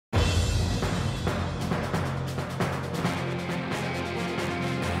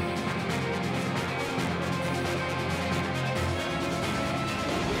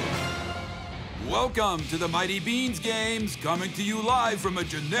Welcome to the Mighty Beanz games, coming to you live from a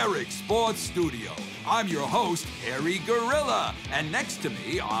generic sports studio. I'm your host, Hairy Gorilla, and next to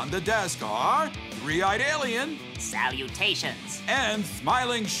me on the desk are Three-Eyed Alien. Salutations. And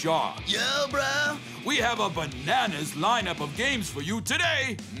Smiling Shark. Yo, bro. We have a bananas lineup of games for you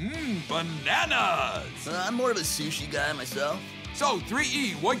today. Bananas! I'm more of a sushi guy myself. So,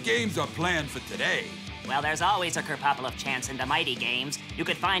 3E, what games are planned for today? Well, there's always a kerfuffle of chance in the Mighty games. You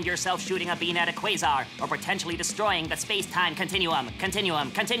could find yourself shooting a bean at a quasar, or potentially destroying the space-time continuum.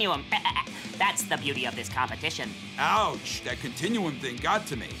 That's the beauty of this competition. Ouch, that continuum thing got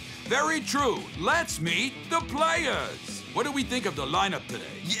to me. Very true. Let's meet the players. What do we think of the lineup today?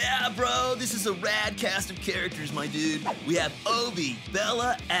 Yeah, bro, this is a rad cast of characters, my dude. We have Obi,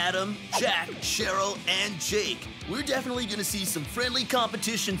 Bella, Adam, Jack, Cheryl, and Jake. We're definitely gonna see some friendly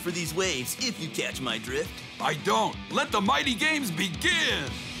competition for these waves, if you catch my drift. I don't. Let the Mighty Games begin.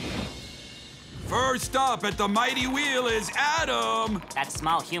 First up at the Mighty Wheel is Adam. That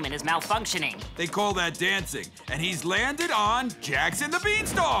small human is malfunctioning. They call that dancing, and he's landed on Jackson the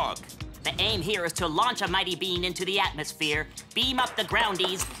Beanstalk. The aim here is to launch a Mighty Bean into the atmosphere, beam up the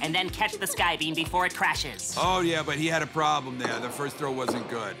groundies, and then catch the sky beam before it crashes. Oh, yeah, but he had a problem there. The first throw wasn't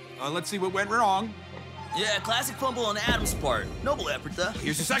good. Let's see what went wrong. Yeah, classic fumble on Adam's part. Noble effort, though.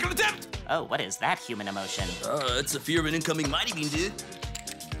 Here's your second attempt. Oh, what is that human emotion? It's the fear of an incoming Mighty Bean, dude.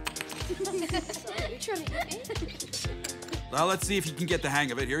 Well, let's see if he can get the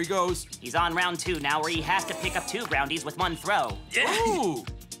hang of it. Here he goes. He's on round 2 now, where he has to pick up 2 groundies with 1 throw. Yeah. Ooh,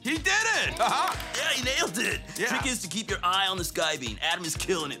 he did it! Yeah, he nailed it. Yeah. Trick is to keep your eye on the sky bean. Adam is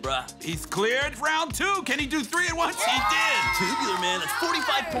killing it, bruh. He's cleared round 2. Can he do 3 at once? He did! Tubular, man. That's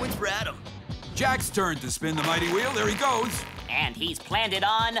 45 points for Adam. Jack's turn to spin the Mighty Wheel. There he goes. And he's planned it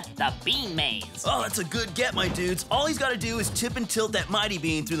on the Bean Maze. Oh, that's a good get, my dudes. All he's got to do is tip and tilt that Mighty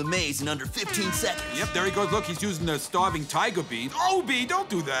Bean through the maze in under 15 seconds. Yep, there he goes. Look, he's using the starving tiger bean. Oh, B, don't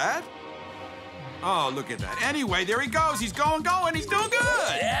do that. Oh, look at that. Anyway, there he goes. He's going. He's doing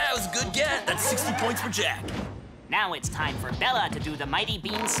good. Yeah, it was a good get. That's 60 points for Jack. Now it's time for Bella to do the Mighty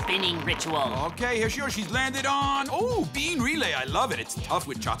Bean spinning ritual. Okay, here she goes. She's landed on. Oh, bean relay. I love it. It's tough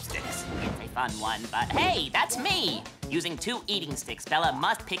with chopsticks. It's a fun one, but hey, that's me! Using 2 eating sticks, Bella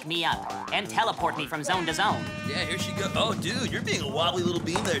must pick me up and teleport me from zone to zone. Yeah, here she goes. Oh, dude, you're being a wobbly little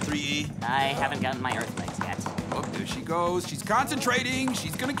bean there, 3E. I haven't gotten my earth legs yet. Oh, there she goes. She's concentrating.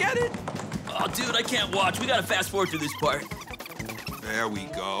 She's gonna get it. Oh, dude, I can't watch. We gotta fast forward through this part. There we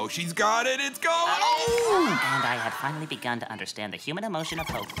go. She's got it. It's going. Oh! And I had finally begun to understand the human emotion of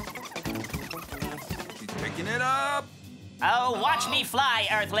hope. She's picking it up. Oh, watch me fly,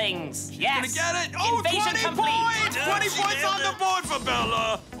 Earthlings! Yes! Gonna get it. Oh, Invasion 20 complete! points! Yeah, 20 she points nailed on it. the board for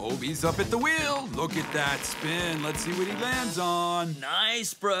Bella. Obi's up at the wheel. Look at that spin. Let's see what he lands on.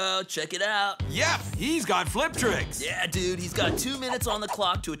 Nice, bro. Check it out. Yep, he's got flip tricks. Yeah, dude, he's got 2 minutes on the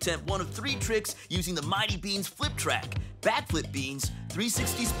clock to attempt one of 3 tricks using the Mighty Beanz flip track. Backflip beans,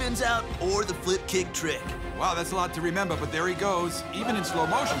 360 spins out, or the flip kick trick. Wow, that's a lot to remember, but there he goes. Even in slow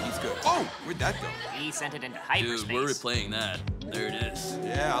motion, he's good. Oh, where'd that go? He sent it into hyperspace. replaying that. There it is.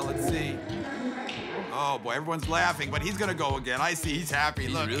 Yeah, let's see. Oh boy, everyone's laughing, but he's gonna go again. I see he's happy.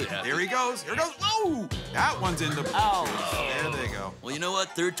 He's Look, really happy. Here he goes. Here goes. Whoa! That one's in the. Oh, There they go. Well, you know what?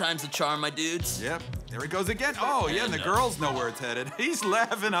 3rd time's the charm, my dudes. Yep. There he goes again. Oh, yeah, and the girls know where it's headed. He's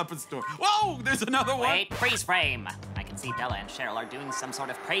laughing up a storm. Whoa! There's another one. wait, freeze frame. I can see Bella and Cheryl are doing some sort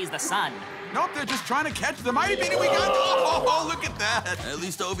of praise the sun. Nope, they're just trying to catch the Mighty Bean. We got. Oh, look at that. At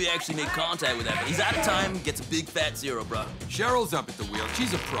least Obi actually made contact with that, but he's out of time, gets a big fat 0, bro. Cheryl's up at the wheel.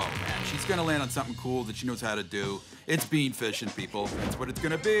 She's a pro, man. She's gonna land on something cool that she knows how to do. It's bean fishing, people. That's what it's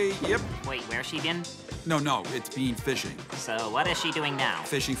gonna be. Yep. Wait, where's she been? No, it's bean fishing. So what is she doing now?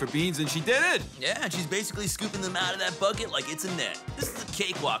 Fishing for beans, and she did it. Yeah, and she's basically scooping them out of that bucket like it's a net. This is a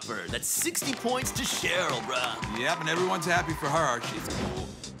cakewalk for her. That's 60 points to Cheryl, bruh. Yep, and everyone's happy for her. She's cool.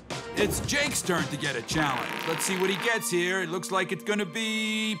 It's Jake's turn to get a challenge. Let's see what he gets here. It looks like it's gonna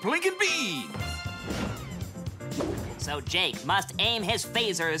be Plinkin' Beans. So Jake must aim his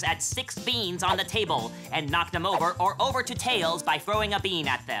phasers at 6 beans on the table and knock them over or over to tails by throwing a bean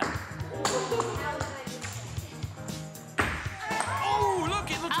at them. Oh, look,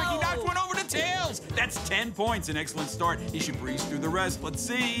 it looks like he knocked one over to tails. That's 10 points, an excellent start. He should breeze through the rest. Let's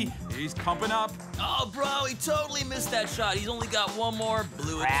see. He's pumping up. Oh, bro, he totally missed that shot. He's only got 1 more.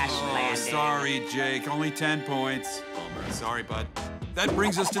 Blew it. Crash Oh, landing. sorry, Jake. Only 10 points. Sorry, bud. That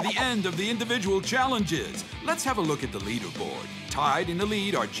brings us to the end of the individual challenges. Let's have a look at the leaderboard. Tied in the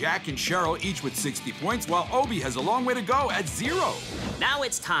lead are Jack and Cheryl, each with 60 points, while Obi has a long way to go at 0. Now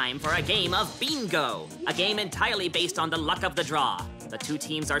it's time for a game of Bingo, a game entirely based on the luck of the draw. The two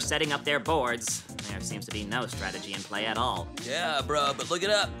teams are setting up their boards. There seems to be no strategy in play at all. Yeah, bro, but look it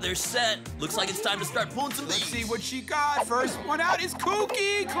up. They're set. Looks like it's time to start pulling some Let's leads. see what she got. First one out is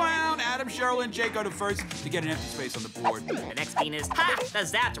Kooky Clown. Adam, Cheryl, and Jake go to first to get an empty space on the board. The next bean is, ha! The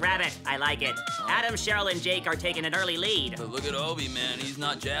zapped rabbit. I like it. Adam, Cheryl, and Jake are taking an early lead. But look at Obi, man. He's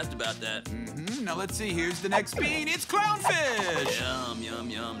not jazzed about that. Now let's see. Here's the next bean. It's Clownfish. Yum, yum,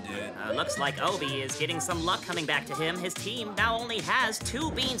 yum, dude. Looks like Obi is getting some luck coming back to him. His team now only has 2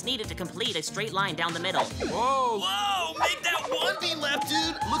 beans needed to complete a straight line down the middle. Whoa. Whoa, make that one bean left,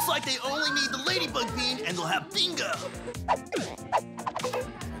 dude. Looks like they only need the ladybug bean and they'll have bingo.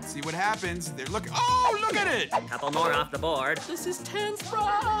 Let's see what happens. They're looking. Oh, look at it. Couple more off the board. This is tense, bro.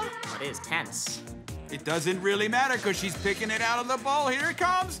 What is tense? It doesn't really matter because she's picking it out of the bowl. Here it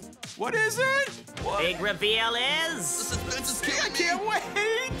comes. What is it? What? Big reveal The is... suspense is I killing me. can't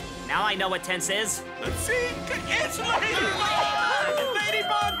wait. Now I know what tense is. Let's see. It's Ladybug!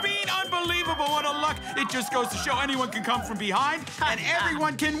 Ladybug bean. Unbelievable. What a luck. It just goes to show anyone can come from behind and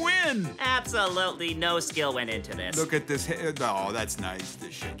everyone can win. Absolutely no skill went into this. Look at this. Oh, that's nice. They're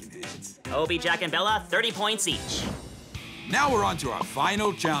shaking hands. Obi, Jack, and Bella, 30 points each. Now we're on to our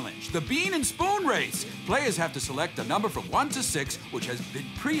final challenge, the bean and spoon race. Players have to select a number from 1 to 6, which has been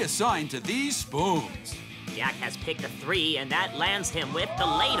pre-assigned to these spoons. Jack has picked a 3, and that lands him with the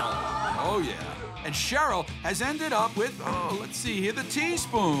ladle. Oh, yeah. And Cheryl has ended up with, let's see here, the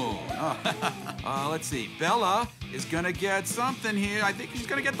teaspoon. Let's see, Bella is gonna get something here. I think she's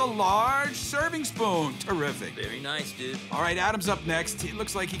gonna get the large serving spoon. Terrific. Very nice, dude. All right, Adam's up next. It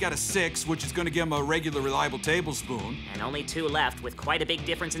looks like he got a 6, which is gonna give him a regular, reliable tablespoon. And only 2 left, with quite a big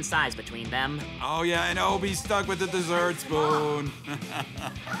difference in size between them. Oh, yeah, and Obi's stuck with the dessert spoon.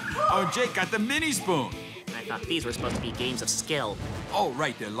 Oh, Jake got the mini spoon. I thought these were supposed to be games of skill. Oh,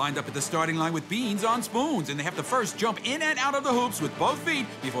 right, they're lined up at the starting line with beans on spoons, and they have to first jump in and out of the hoops with both feet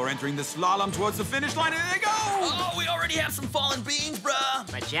before entering the slalom towards the finish line, and they go! Oh, we already have some fallen beans, bruh.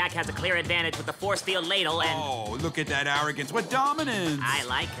 But Jack has a clear advantage with the force field ladle, and... Oh, look at that arrogance. What dominance! I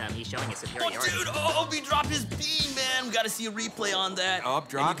like him. He's showing his Oh, superiority. dude, Obi dropped his bean, man. We gotta see a replay on that. Oh,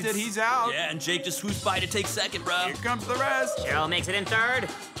 dropped And you it. can He's out. Yeah, and Jake just swooshed by to take second, bro. Here comes the rest. Cheryl makes it in 3rd,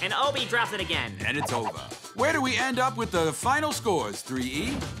 and Obi drops it again. And it's over. Where do we end up with the final scores,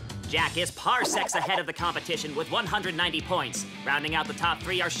 3E? Jack is parsecs ahead of the competition with 190 points. Rounding out the top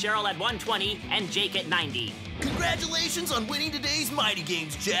 3 are Cheryl at 120 and Jake at 90. Congratulations on winning today's Mighty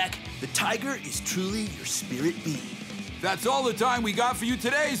Games, Jack. The tiger is truly your spirit being. That's all the time we got for you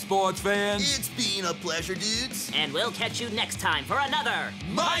today, sports fans. It's been a pleasure, dudes. And we'll catch you next time for another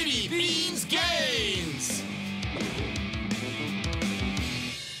Mighty Beanz Games!